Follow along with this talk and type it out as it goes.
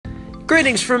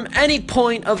Greetings from any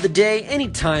point of the day, any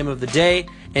time of the day,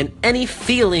 and any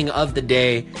feeling of the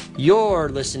day. You're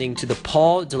listening to the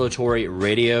Paul Delatorre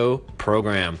radio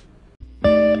program.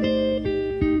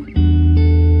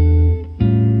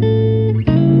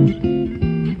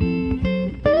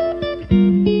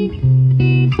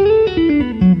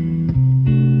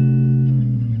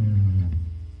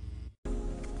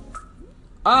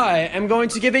 I am going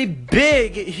to give a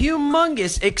big,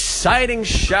 humongous, exciting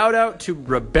shout out to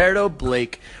Roberto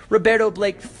Blake. Roberto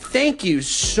Blake, thank you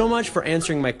so much for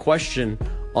answering my question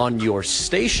on your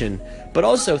station, but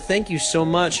also thank you so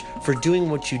much for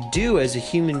doing what you do as a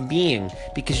human being,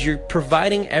 because you're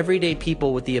providing everyday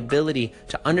people with the ability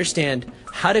to understand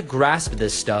how to grasp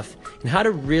this stuff and how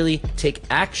to really take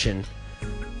action.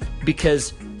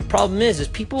 Because the problem is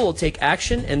people will take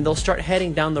action and they'll start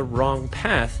heading down the wrong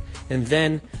path. And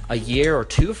then a year or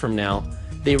two from now,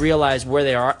 they realize where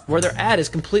they're at is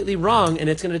completely wrong, and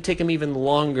it's going to take them even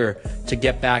longer to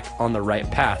get back on the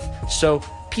right path. So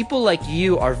people like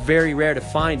you are very rare to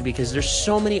find, because there's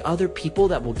so many other people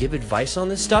that will give advice on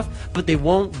this stuff, but they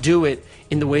won't do it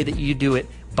in the way that you do it,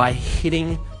 by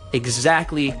hitting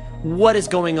exactly what is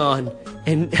going on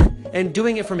and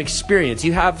doing it from experience.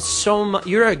 You have so much.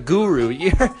 You're a guru.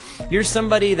 You're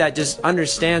somebody that just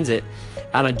understands it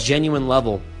on a genuine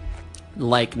level,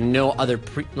 like no other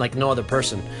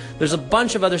person. There's a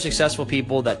bunch of other successful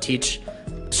people that teach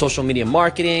social media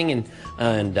marketing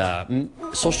and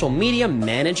social media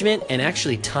management and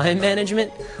actually time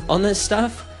management on this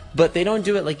stuff, but they don't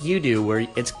do it like you do, where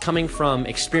it's coming from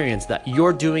experience, that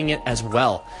you're doing it as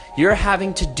well. You're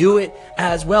having to do it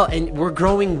as well, and we're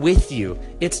growing with you.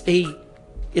 It's a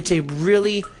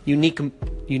really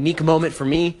unique moment for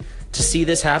me to see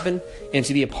this happen and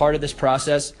to be a part of this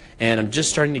process, and I'm just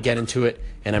starting to get into it,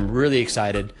 and I'm really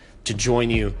excited to join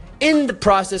you in the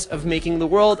process of making the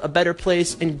world a better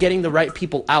place and getting the right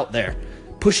people out there,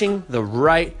 pushing the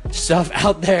right stuff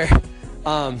out there.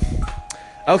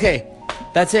 Okay,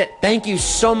 that's it. Thank you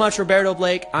so much, Roberto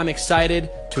Blake. I'm excited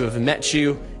to have met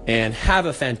you, and have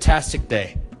a fantastic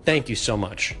day. Thank you so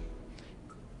much.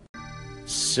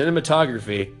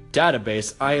 Cinematography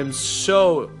database. I am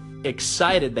so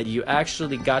excited that you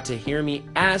actually got to hear me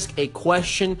ask a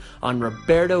question on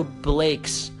Roberto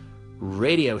Blake's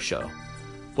radio show.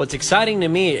 What's exciting to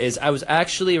me is I was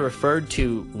actually referred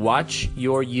to watch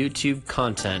your YouTube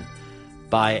content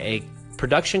by a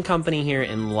production company here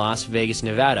in Las Vegas,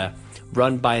 Nevada,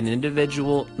 run by an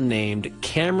individual named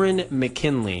Cameron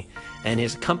McKinley, and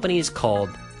his company is called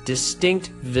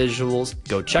Distinct Visuals.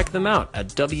 Go check them out at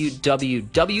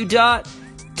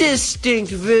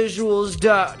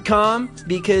www.distinctvisuals.com,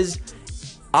 because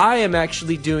I am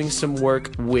actually doing some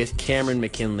work with Cameron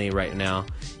McKinley right now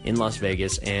in Las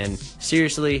Vegas, and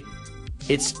seriously,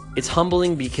 it's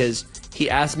humbling, because he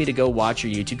asked me to go watch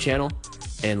your YouTube channel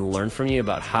and learn from you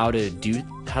about how to do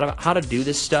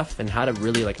this stuff, and how to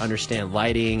really like understand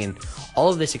lighting and all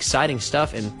of this exciting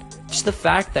stuff. And just the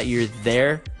fact that you're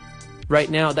there right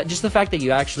now, just the fact that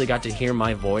you actually got to hear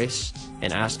my voice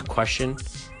and ask a question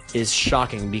is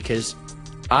shocking, because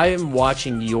I am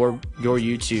watching your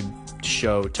YouTube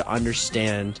show to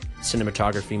understand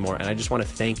cinematography more, and I just want to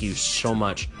thank you so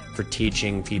much for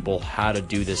teaching people how to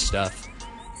do this stuff,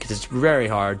 because it's very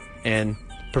hard, and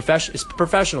it's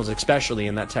professionals especially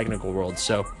in that technical world.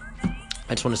 So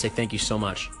I just want to say thank you so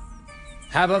much.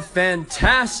 Have a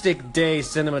fantastic day,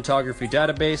 Cinematography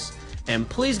Database, and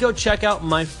please go check out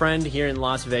my friend here in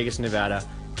Las Vegas, Nevada,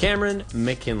 Cameron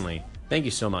McKinley. Thank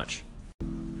you so much.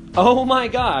 Oh my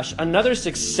gosh, another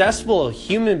successful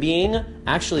human being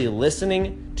actually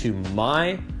listening to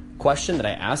my question that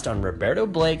I asked on Roberto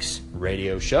Blake's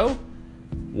radio show.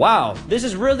 Wow, this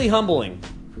is really humbling.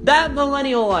 That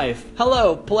Millennial Life,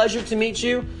 hello, pleasure to meet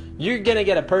you. You're gonna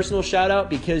get a personal shout out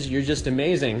because you're just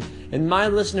amazing, and my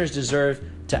listeners deserve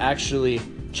to actually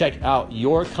check out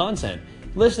your content.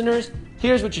 Listeners,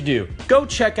 here's what you do. Go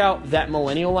check out That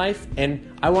Millennial Life,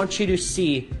 and I want you to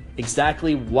see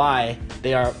exactly why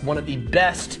they are one of the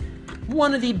best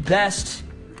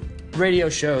radio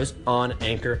shows on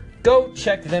Anchor. Go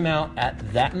check them out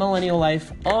at That Millennial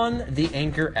Life on the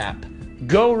Anchor app.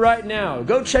 Go right now.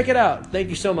 Go check it out. Thank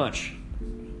you so much.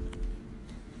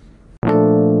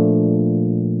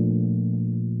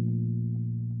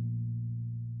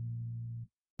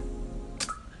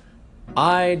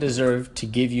 I deserve to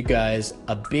give you guys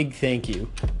a big thank you.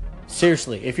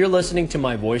 Seriously, if you're listening to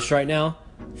my voice right now,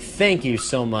 thank you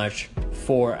so much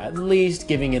for at least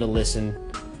giving it a listen.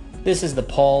 This is the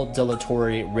Paul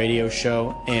Delatorre radio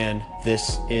show, and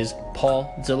this is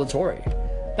Paul Delatorre.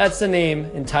 That's the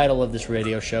name and title of this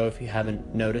radio show, if you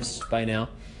haven't noticed by now.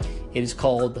 It is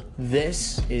called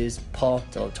This is Paul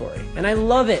Delatorre, and I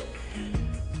love it.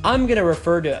 I'm going to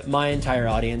refer to my entire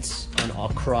audience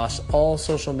across all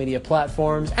social media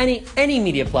platforms, any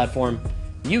media platform.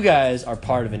 You guys are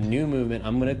part of a new movement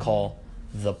I'm going to call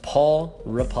the Paul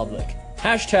Republic.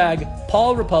 Hashtag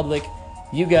Paul Republic.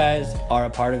 You guys are a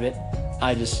part of it.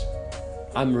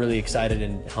 I'm really excited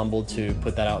and humbled to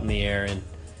put that out in the air and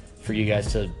for you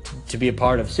guys to be a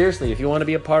part of. Seriously, if you want to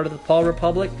be a part of the Paul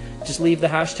Republic, just leave the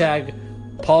hashtag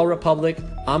Paul Republic.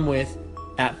 I'm with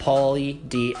at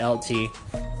PaulieDLT.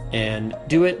 And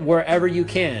do it wherever you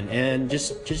can, and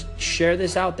just share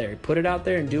this out there. Put it out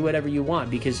there and do whatever you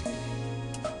want, because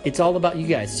it's all about you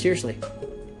guys, seriously.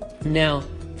 Now,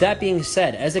 that being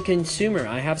said, as a consumer,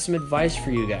 I have some advice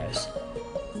for you guys.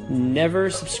 Never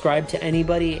subscribe to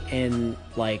anybody and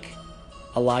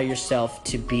allow yourself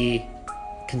to be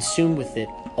consumed with it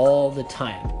all the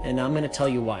time. And I'm going to tell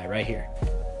you why right here.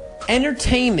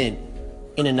 Entertainment,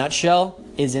 in a nutshell,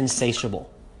 is insatiable.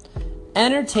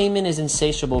 Entertainment is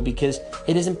insatiable because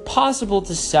it is impossible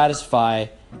to satisfy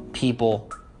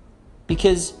people,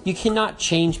 because you cannot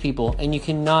change people, and you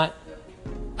cannot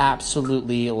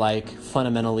absolutely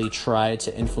fundamentally try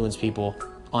to influence people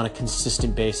on a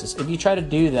consistent basis. If you try to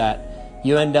do that,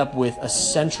 you end up with a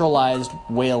centralized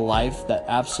way of life that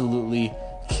absolutely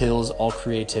kills all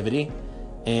creativity,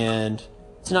 and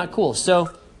it's not cool. So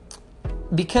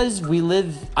because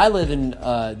I live in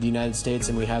the United States,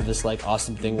 and we have this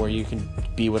awesome thing where you can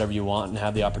be whatever you want and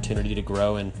have the opportunity to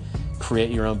grow and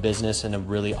create your own business in a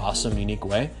really awesome, unique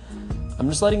way. I'm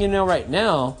just letting you know right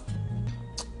now,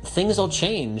 things will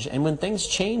change, and when things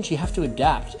change, you have to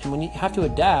adapt. And when you have to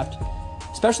adapt,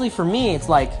 especially for me, it's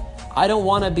I don't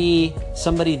want to be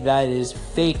somebody that is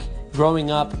fake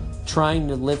growing up, trying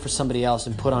to live for somebody else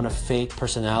and put on a fake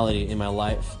personality in my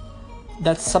life.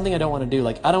 That's something I don't want to do.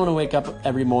 I don't want to wake up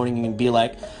every morning and be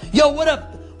like, yo, what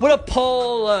up,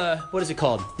 Paul, what is it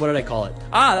called? What did I call it?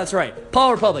 Ah, that's right,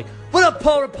 Paul Republic. What up,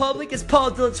 Paul Republic? It's Paul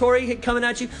Delatorre coming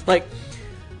at you.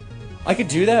 I could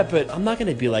do that, but I'm not going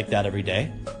to be like that every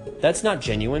day. That's not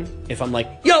genuine. If I'm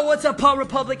yo, what's up, Paul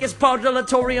Republic? It's Paul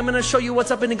Delatorre. I'm going to show you what's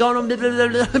up in the garden.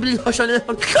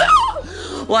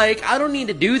 I don't need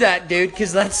to do that, dude,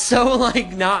 because that's so,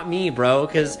 not me, bro.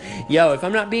 Because, if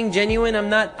I'm not being genuine, I'm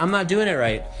not doing it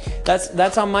right.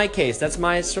 That's on my case. That's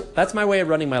my way of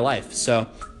running my life. So,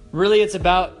 really, it's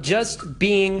about just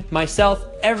being myself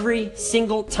every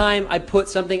single time I put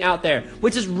something out there,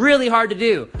 which is really hard to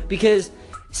do, because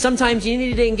sometimes you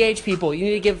need to engage people. You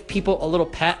need to give people a little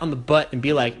pat on the butt and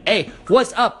be like, hey,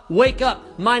 what's up? Wake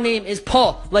up. My name is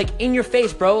Paul. In your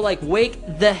face, bro.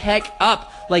 Wake the heck up.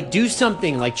 Do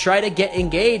something. Try to get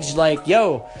engaged.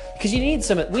 Yo, because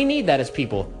we need that as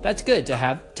people. That's good to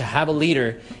have a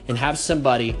leader and have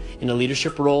somebody in a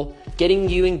leadership role getting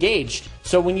you engaged.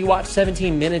 So when you watch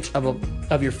 17 minutes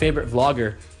of your favorite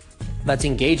vlogger that's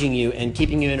engaging you and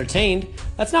keeping you entertained,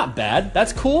 that's not bad.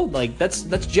 That's cool. That's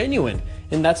genuine.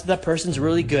 And that's what that person's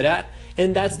really good at,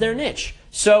 and that's their niche.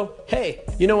 So, hey,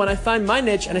 when I find my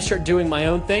niche and I start doing my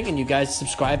own thing and you guys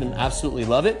subscribe and absolutely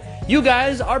love it, you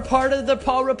guys are part of the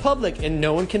Paul Republic, and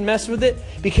no one can mess with it,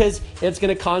 because it's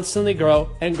going to constantly grow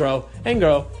and grow and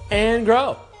grow and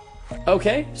grow.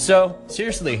 Okay? So,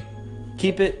 seriously,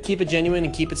 keep it genuine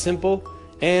and keep it simple,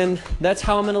 and that's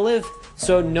how I'm going to live.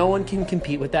 So no one can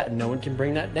compete with that, and no one can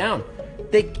bring that down.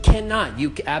 They cannot.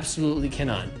 You absolutely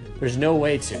cannot. There's no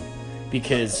way to.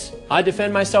 Because I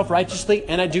defend myself righteously,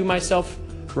 and I do myself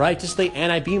righteously, and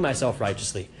I be myself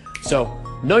righteously. So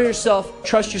know yourself,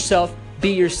 trust yourself,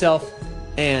 be yourself,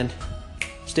 and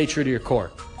stay true to your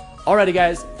core. Alrighty,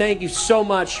 guys, thank you so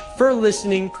much for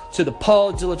listening to the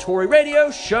Paul Delatorre Radio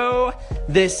Show.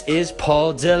 This is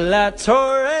Paul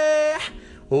Delatorre.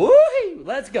 Woo-hoo,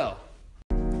 let's go.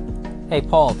 Hey,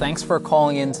 Paul, thanks for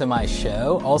calling into my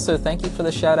show. Also, thank you for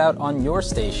the shout out on your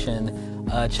station.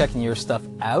 Checking your stuff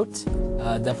out.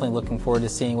 Definitely looking forward to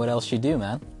seeing what else you do,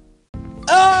 man.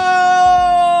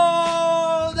 Oh,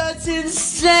 that's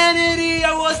insanity.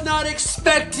 I was not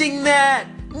expecting that.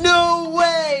 No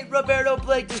way. Roberto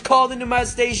Blake just called into my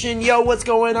station. Yo, what's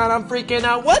going on? I'm freaking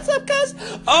out. What's up, guys?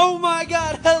 Oh my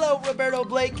God. Hello, Roberto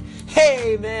Blake.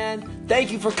 Hey, man.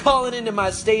 Thank you for calling into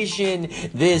my station.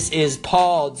 This is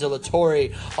Paul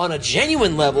Delatorre on a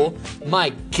genuine level.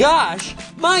 My gosh.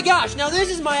 Now this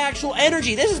is my actual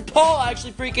energy. This is Paul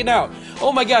actually freaking out.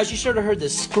 Oh my gosh, you should have heard the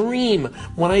scream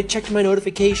when I checked my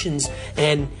notifications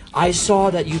and I saw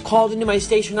that you called into my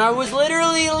station. I was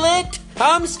literally lit.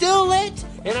 I'm still lit.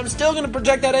 and I'm still going to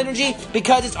project that energy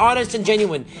because it's honest and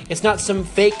genuine. It's not some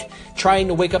fake trying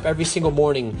to wake up every single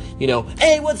morning,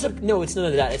 hey, what's up? No, it's none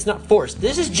of that. It's not forced.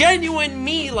 This is genuine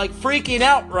me, like, freaking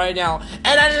out right now,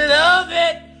 and I love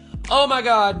it. Oh my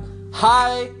God.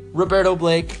 Hi, Roberto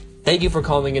Blake. Thank you for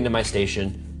calling into my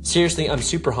station. Seriously, I'm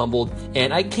super humbled,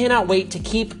 and I cannot wait to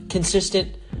keep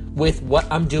consistent with what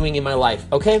I'm doing in my life,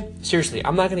 okay? Seriously,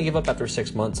 I'm not going to give up after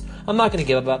 6 months. I'm not going to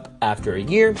give up after a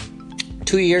year,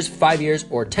 2 years, 5 years,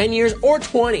 or 10 years, or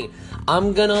 20.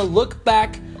 I'm going to look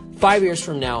back 5 years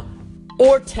from now,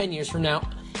 or 10 years from now,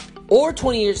 or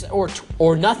 20 years,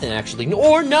 or nothing, actually,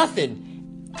 or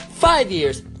nothing. 5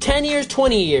 years, 10 years,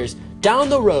 20 years, down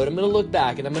the road, I'm going to look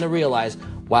back and I'm going to realize,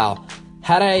 wow,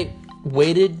 had I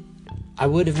waited, I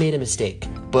would have made a mistake.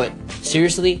 But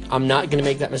seriously, I'm not going to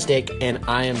make that mistake, and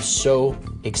I am so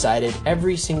excited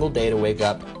every single day to wake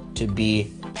up to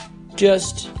be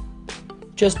just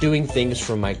doing things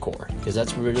from my core, because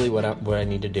that's really what I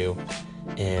need to do.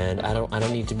 And I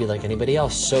don't need to be like anybody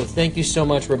else. So thank you so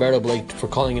much, Roberto Blake, for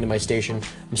calling into my station.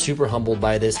 I'm super humbled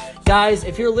by this. Guys,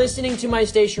 if you're listening to my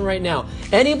station right now,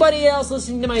 anybody else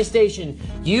listening to my station,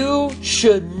 you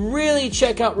should really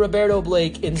check out Roberto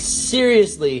Blake and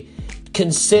seriously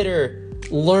consider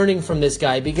learning from this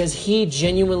guy, because he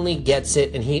genuinely gets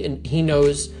it, and he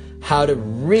knows how to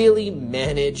really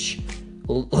manage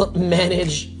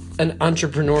an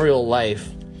entrepreneurial life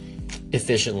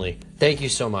efficiently. Thank you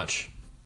so much.